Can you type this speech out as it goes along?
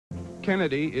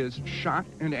Kennedy is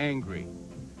shocked and angry.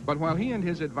 But while he and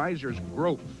his advisors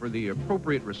grope for the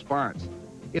appropriate response,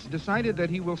 it's decided that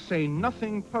he will say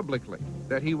nothing publicly,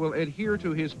 that he will adhere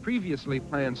to his previously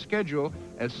planned schedule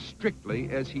as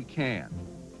strictly as he can.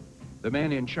 The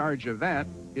man in charge of that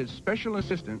is Special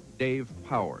Assistant Dave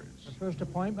Powers. The first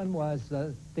appointment was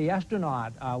the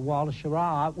astronaut, Walter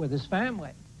Schirra, with his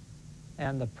family.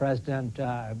 And the president,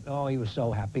 he was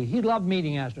so happy. He loved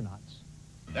meeting astronauts.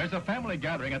 There's a family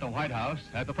gathering at the White House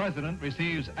as the president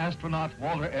receives astronaut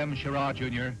Walter M. Schirra,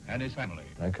 Jr. and his family.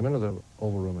 I come into the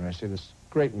Oval Room and I see this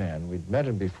great man. We'd met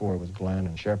him before with Glenn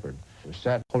and Shepard. We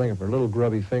sat holding up her little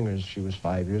grubby fingers. She was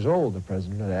 5 years old. The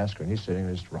president had asked her, and he's sitting in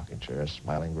his rocking chair,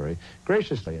 smiling very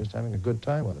graciously, just having a good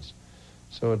time with us.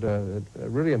 So it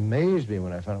really amazed me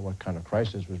when I found out what kind of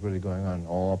crisis was really going on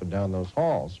all up and down those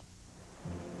halls.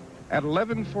 At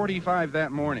 11:45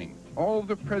 that morning, all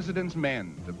the president's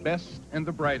men, the best and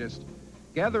the brightest,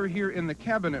 gather here in the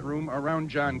cabinet room around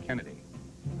John Kennedy.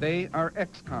 They are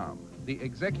ExComm, the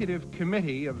Executive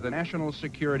Committee of the National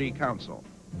Security Council.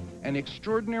 An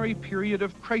extraordinary period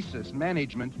of crisis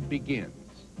management begins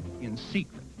in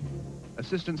secret.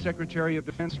 Assistant Secretary of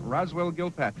Defense Roswell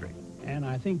Gilpatrick. And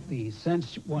I think the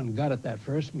sense one got at that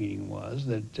first meeting was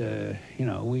that, the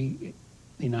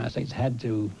United States had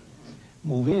to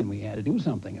move in. We had to do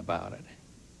something about it.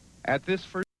 At this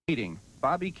first meeting,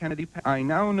 Bobby Kennedy, I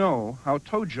now know how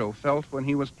Tojo felt when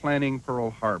he was planning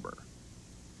Pearl Harbor.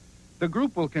 The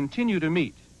group will continue to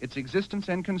meet, its existence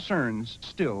and concerns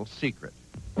still secret.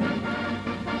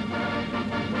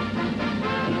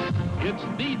 It's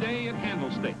D-Day at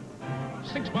Candlestick.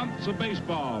 6 months of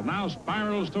baseball now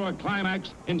spirals to a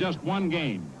climax in just one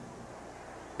game.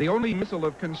 The only missile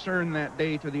of concern that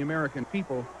day to the American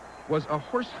people was a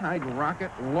horsehide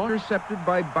rocket intercepted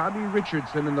by Bobby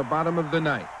Richardson in the bottom of the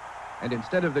ninth. And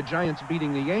instead of the Giants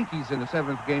beating the Yankees in the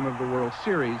 7th game of the World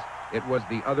Series, it was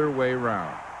the other way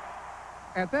round.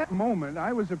 At that moment,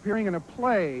 I was appearing in a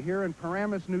play here in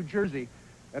Paramus, New Jersey,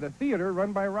 at a theater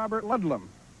run by Robert Ludlum.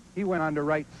 He went on to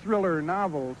write thriller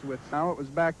novels with, now it was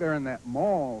back there in that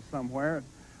mall somewhere.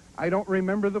 I don't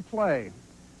remember the play,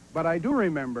 but I do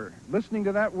remember listening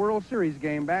to that World Series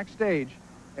game backstage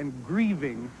and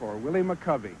grieving for Willie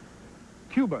McCovey.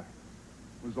 Cuba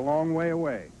was a long way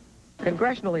away.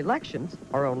 Congressional elections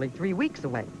are only 3 weeks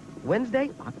away.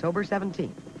 Wednesday, October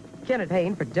 17th.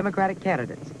 Campaign for Democratic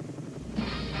candidates.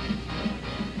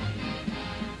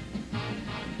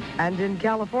 And in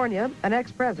California, an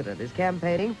ex-president is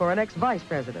campaigning for an ex-vice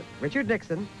president, Richard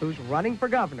Nixon, who's running for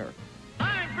governor.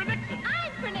 I'm for Nixon.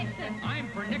 I'm for Nixon. I'm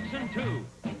for Nixon, too.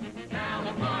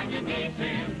 California needs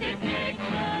him.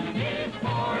 Nixon is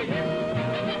for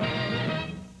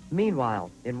you. Meanwhile,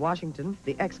 in Washington,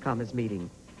 the ExComm is meeting.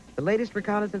 The latest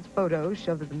reconnaissance photos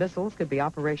show that the missiles could be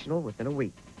operational within a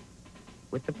week.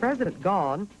 With the president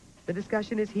gone, the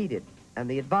discussion is heated, and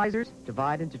the advisors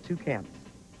divide into two camps.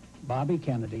 Bobby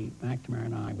Kennedy, McNamara,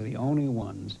 and I were the only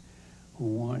ones who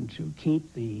wanted to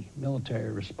keep the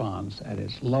military response at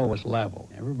its lowest level.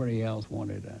 Everybody else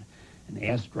wanted an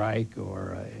airstrike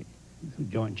or a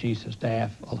Joint Chiefs of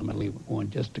Staff ultimately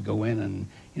wanted just to go in and,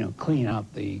 clean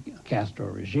out the Castro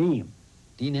regime.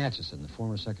 Dean Acheson, the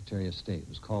former Secretary of State,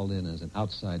 was called in as an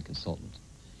outside consultant.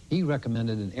 He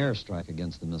recommended an airstrike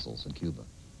against the missiles in Cuba.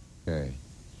 Okay.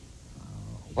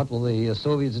 What will the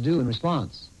Soviets do in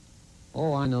response?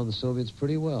 Oh, I know the Soviets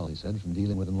pretty well, he said, from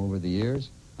dealing with them over the years.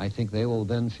 I think they will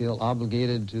then feel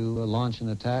obligated to launch an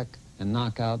attack and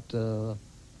knock out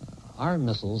our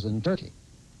missiles in Turkey.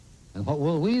 And what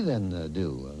will we then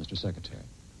do, Mr. Secretary?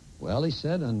 Well, he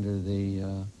said, under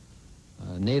the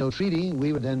NATO treaty,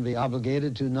 we would then be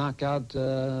obligated to knock out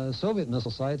Soviet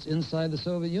missile sites inside the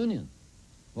Soviet Union.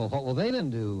 Well, what will they then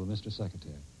do, Mr.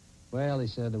 Secretary? Well, he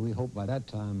said, we hope by that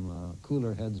time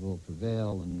cooler heads will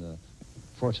prevail, and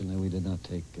fortunately, we did not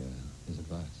take his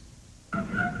advice.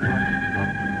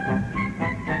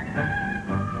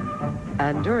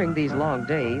 And during these long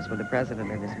days when the president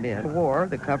and his men war,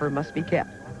 the cover must be kept.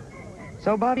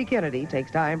 So Bobby Kennedy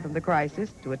takes time from the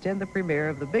crisis to attend the premiere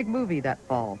of the big movie that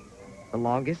fall, The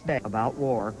Longest Day, about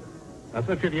war. Das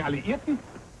wird für die Alliierten,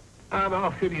 aber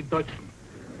auch für die Deutschen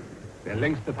der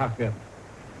längste Tag werden.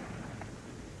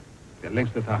 Der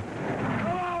längste Tag.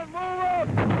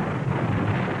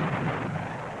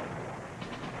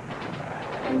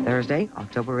 Thursday,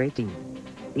 October 18th.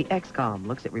 The ExComm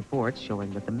looks at reports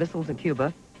showing that the missiles in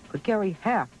Cuba could carry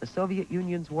half the Soviet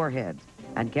Union's warheads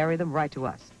and carry them right to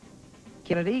us.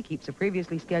 Kennedy keeps a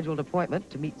previously scheduled appointment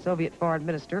to meet Soviet Foreign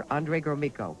Minister Andrei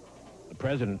Gromyko. The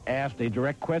president asked a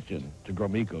direct question to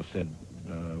Gromyko, said,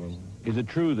 is it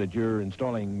true that you're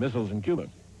installing missiles in Cuba?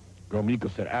 Gromyko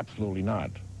said, absolutely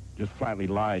not. just flatly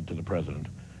lied to the president,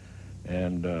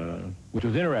 and which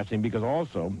was interesting because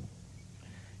also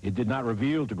it did not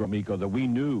reveal to Gromyko that we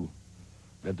knew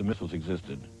that the missiles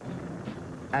existed.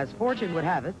 As fortune would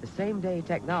have it, the same day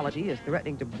technology is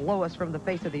threatening to blow us from the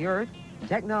face of the Earth,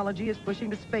 technology is pushing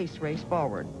the space race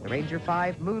forward. The Ranger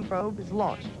 5 moon probe is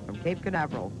launched from Cape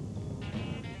Canaveral.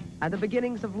 And the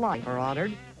beginnings of life are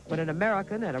honored when an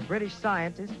American and a British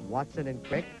scientist, Watson and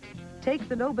Crick, take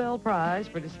the Nobel Prize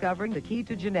for discovering the key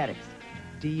to genetics,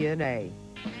 DNA.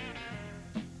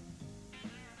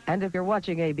 And if you're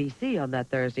watching ABC on that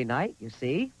Thursday night, you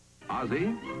see...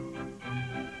 Ozzie,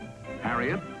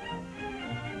 Harriet,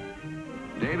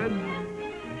 David,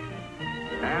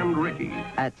 and Ricky.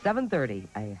 At 7:30,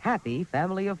 a happy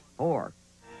family of 4.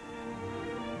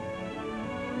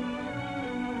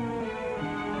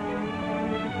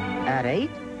 At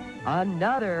 8,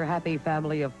 another happy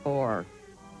family of 4.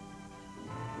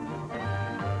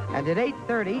 And at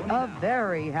 8:30, a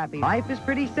very happy... Life is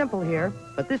pretty simple here,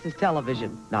 but this is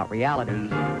television, not reality.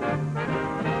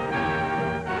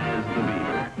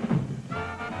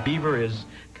 Beaver is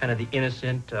kind of the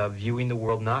innocent, viewing the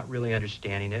world, not really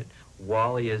understanding it.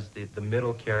 Wally is the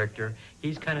middle character.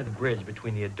 He's kind of the bridge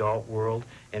between the adult world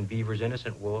and Beaver's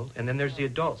innocent world. And then there's the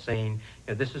adult saying, you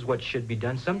know, this is what should be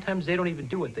done. Sometimes they don't even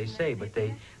do what they say, but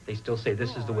they still say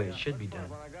this is the way it should be done.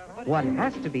 What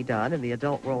has to be done in the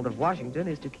adult world of Washington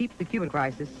is to keep the Cuban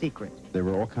crisis secret. There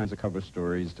were all kinds of cover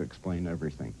stories to explain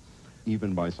everything,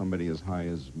 even by somebody as high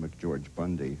as McGeorge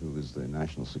Bundy, who was the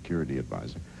National Security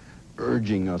Advisor,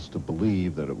 urging us to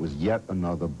believe that it was yet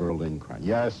another Berlin crisis.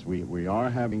 Yes, we are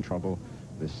having trouble.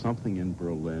 There's something in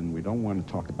Berlin. We don't want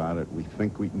to talk about it. We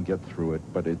think we can get through it,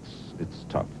 but it's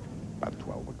tough. About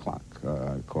 12 o'clock,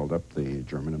 I called up the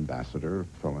German ambassador, a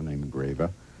fellow named Greve,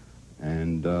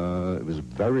 and it was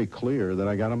very clear that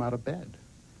I got him out of bed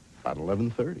about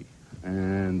 11:30.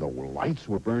 And the lights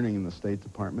were burning in the State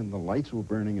Department. The lights were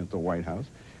burning at the White House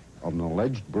of an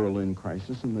alleged Berlin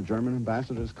crisis, and the German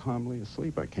ambassador is calmly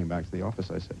asleep. I came back to the office.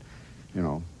 I said, you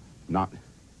know, not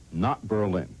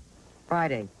Berlin.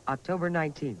 Friday, October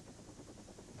 19th.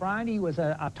 Friday was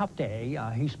a tough day.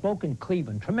 He spoke in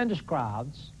Cleveland, tremendous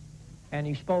crowds, and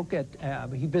he spoke at,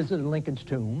 he visited Lincoln's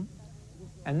tomb,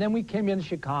 and then we came into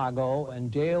Chicago, and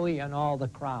Daley and all the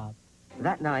crowd.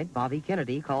 That night, Bobby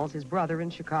Kennedy calls his brother in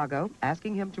Chicago,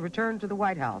 asking him to return to the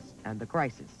White House and the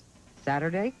crisis.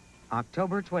 Saturday,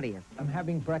 October 20th. I'm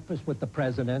having breakfast with the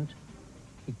president.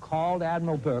 He called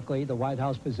Admiral Berkeley, the White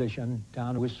House physician,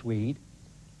 down to his suite,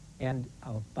 and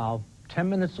about 10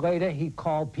 minutes later, he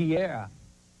called Pierre.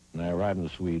 And I arrived in the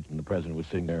suite, and the president was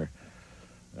sitting there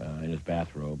in his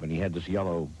bathrobe, and he had this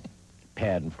yellow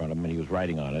pad in front of him, and he was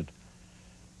writing on it.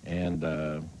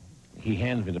 And he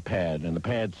hands me the pad, and the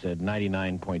pad said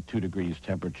 99.2 degrees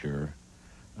temperature.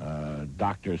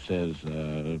 Doctor says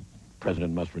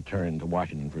President must return to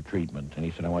Washington for treatment. And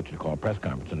he said, I want you to call a press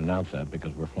conference and announce that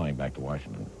because we're flying back to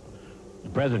Washington. The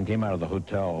president came out of the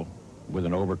hotel with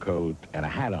an overcoat and a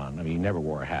hat on. I mean, he never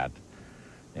wore a hat.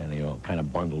 And, you know, kind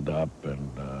of bundled up. And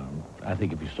I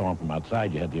think if you saw him from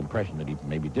outside, you had the impression that he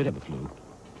maybe did have the flu.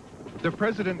 The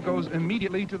president goes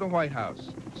immediately to the White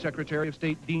House. Secretary of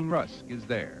State Dean Rusk is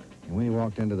there. And when he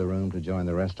walked into the room to join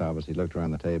the rest of us, he looked around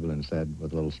the table and said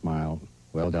with a little smile,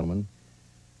 well, gentlemen,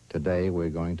 today we're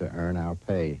going to earn our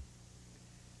pay.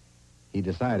 He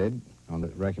decided, on the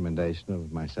recommendation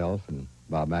of myself and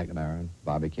Bob McNamara and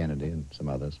Bobby Kennedy and some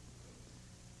others,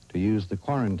 to use the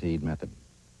quarantine method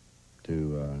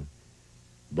to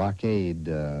blockade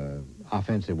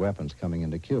offensive weapons coming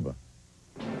into Cuba.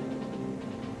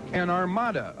 An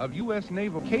armada of U.S.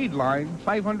 naval blockade line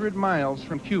 500 miles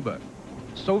from Cuba.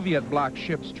 Soviet bloc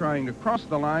ships trying to cross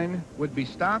the line would be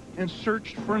stopped and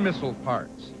searched for missile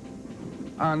parts.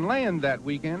 On land that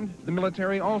weekend, the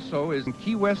military also is in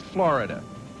Key West, Florida.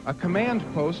 A command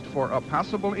post for a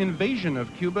possible invasion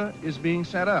of Cuba is being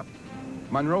set up.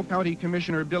 Monroe County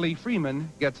Commissioner Billy Freeman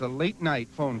gets a late-night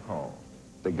phone call.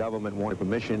 The government wanted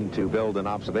permission to build an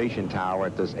observation tower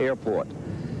at this airport,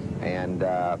 and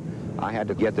I had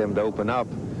to get them to open up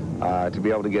to be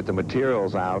able to get the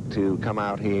materials out to come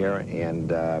out here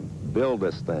and build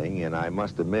this thing, and I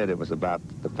must admit it was about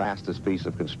the fastest piece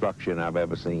of construction I've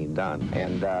ever seen done.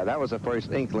 And that was the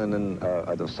first inkling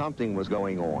that something was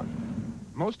going on.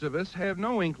 Most of us have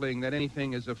no inkling that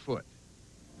anything is afoot.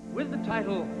 With the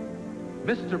title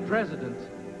Mr. President,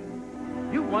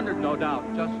 you wondered no doubt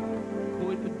just who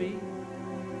it could be.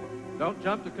 Don't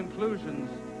jump to conclusions.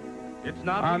 It's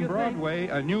not on Broadway,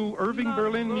 a new Irving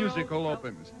Berlin musical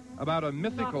opens about a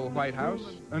mythical White House,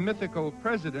 a mythical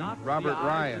President, Robert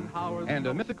Ryan, and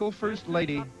a mythical First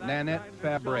Lady, Nanette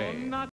Fabre.